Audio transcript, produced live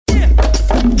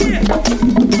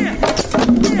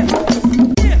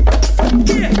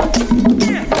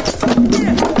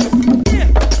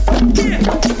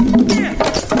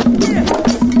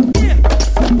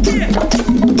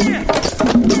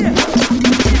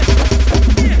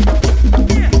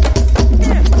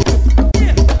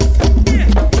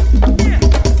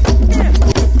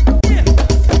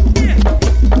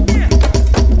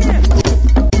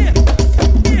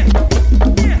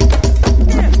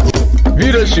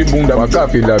Vira esse bunda pra cá,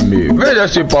 filha minha. Veja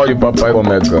esse pau de papai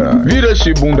como é cana. Vira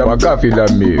esse bunda pra cá, filha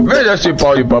minha. Veja esse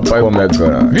pau de papai como é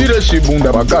cana. Vira esse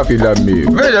bunda pra cá, filha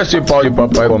minha. Veja esse pau de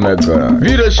papai como é cana.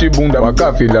 Vira esse bunda pra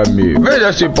cá, filha minha. Veja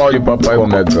esse pau de papai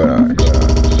como é cana.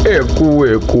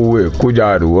 Eco de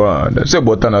Aruanda. Cê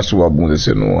botar na sua bunda,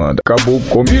 cê não anda.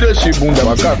 Caboclo, vira esse bunda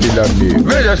pra cá, filha minha.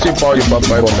 Veja esse pau de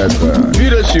papai como é cana.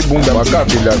 Vira esse bunda pra cá,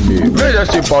 filha minha. Veja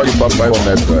esse pau de papai como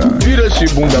é cana. Vira esse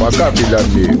bunda pra cá, filha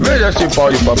minha. Veja esse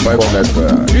pau de papai como é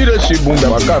cana. Vira esse bunda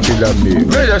pra cá, filha minha.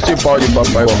 Veja esse pau de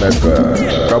papai como é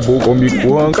cana. Caboclo me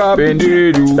cuanca,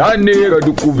 pendeiro da nega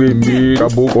do cu vermelho.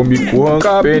 Caboclo me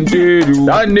cuanca, pendeiro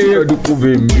da nega do cu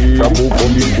vermelho. Caboclo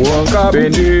me cuanca,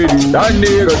 pendeiro da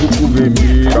nega do cu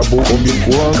vermelho. Caboclo me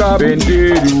cuanca,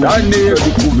 pendeiro da nega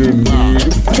do cu vermelho.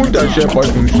 Muita chepa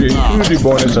com cheio, tudo de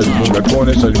bom nessas bungas, com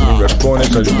nessas bungas, com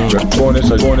nessas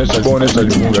bungas, com nessas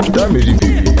bungas, tá me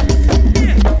dividindo.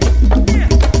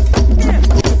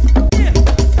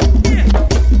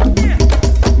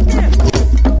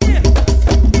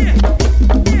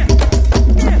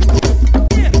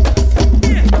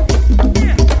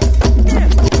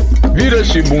 Vira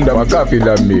esse bunda pra cá,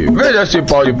 filha minha. Veja esse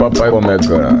pau de papai como é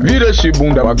cana. Vira esse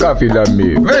bunda pra cá, filha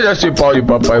minha. Veja esse pau de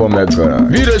papai como é cana.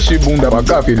 Vira esse bunda pra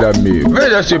cá, filha minha.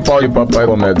 Veja esse pau de papai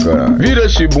como é cana. Vira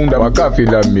esse bunda pra cá,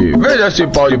 filha minha. Veja esse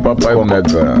pau de papai como é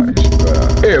cana.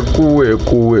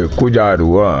 Eco de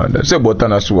Aruanda. Cê botar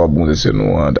na sua bunda, cê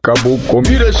não anda. Caboclo,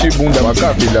 vira esse bunda pra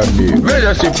cá, filha minha.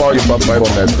 Veja esse pau de papai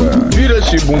como é cana. Vira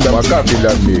esse bunda pra cá,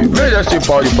 filha minha. Veja esse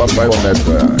pau de papai como é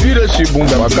cana. Vira esse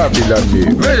bunda pra cá, filha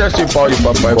minha. Veja esse pau de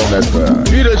papai como é cana.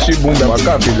 Vira esse bunda pra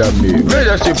cá, filha minha.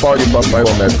 Veja esse pau de papai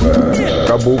como é cana.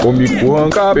 Caboclo me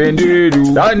cuanca,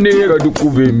 pendeiro da nega do cu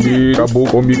vermelho.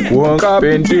 Caboclo me cuanca,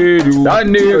 pendeiro da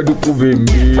nega do cu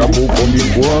vermelho. Caboclo me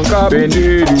cuanca,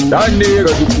 pendeiro da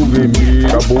nega do cu vermelho.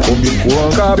 Caboclo me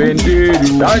cuanca,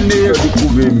 pendeiro da nega do cu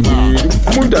vermelho.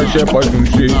 Muita chepa com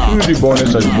cheio, tudo de bom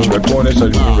nessas bungas, com nessas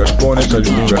bungas, com nessas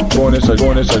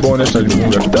bungas, com nessas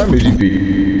bungas, tá me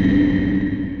dividindo.